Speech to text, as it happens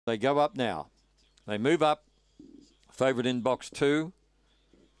They go up now. They move up. Favourite in box 2.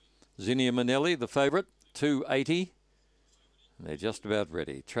 Zinnia Manelli, the favourite, 280. They're just about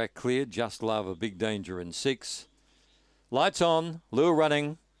ready. Track cleared. Just Love, a big danger in 6. Lights on. Lure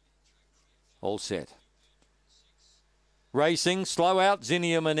running. All set. Racing, slow out,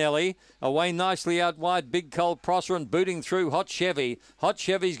 Zinnia Manelli. Away nicely out wide, Big Cold Prosser, and booting through Hot Chevy. Hot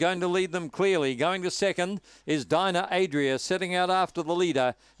Chevy's going to lead them clearly. Going to second is Dinah Adria, setting out after the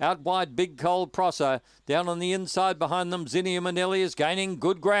leader. Out wide, Big Cold Prosser. Down on the inside behind them, Zinnia Manelli is gaining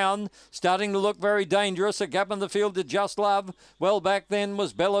good ground. Starting to look very dangerous. A gap in the field to Just Love. Well back then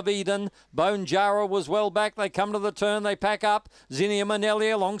was Belle of Eden. Bone Jarrah was well back. They come to the turn. They pack up. Zinnia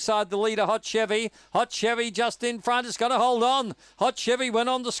Manelli alongside the leader, Hot Chevy. Hot Chevy just in front. It's got to hold on. Hot Chevy went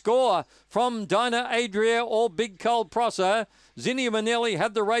on to score from Dinah Adria or Big Cold Prosser. Zinnia Manelli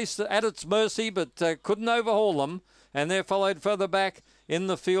had the race at its mercy, but couldn't overhaul them. And they're followed further back in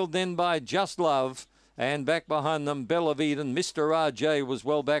the field then by Just Love. And back behind them, Belle of Eden. Mr. RJ was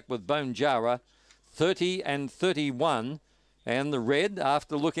well back with Bone Jarrah. 30 and 31. And the red,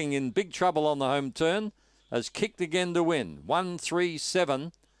 after looking in big trouble on the home turn, has kicked again to win. 1, 3,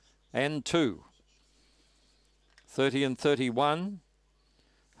 7 and 2. 30 and 31.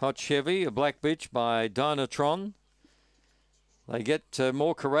 Hot Chevy, a black bitch by Dynatron. They get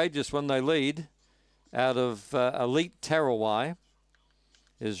more courageous when they lead. Out of Elite Tarawai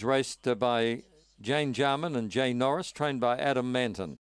is raced by Jane Jarman and Jay Norris, trained by Adam Manton.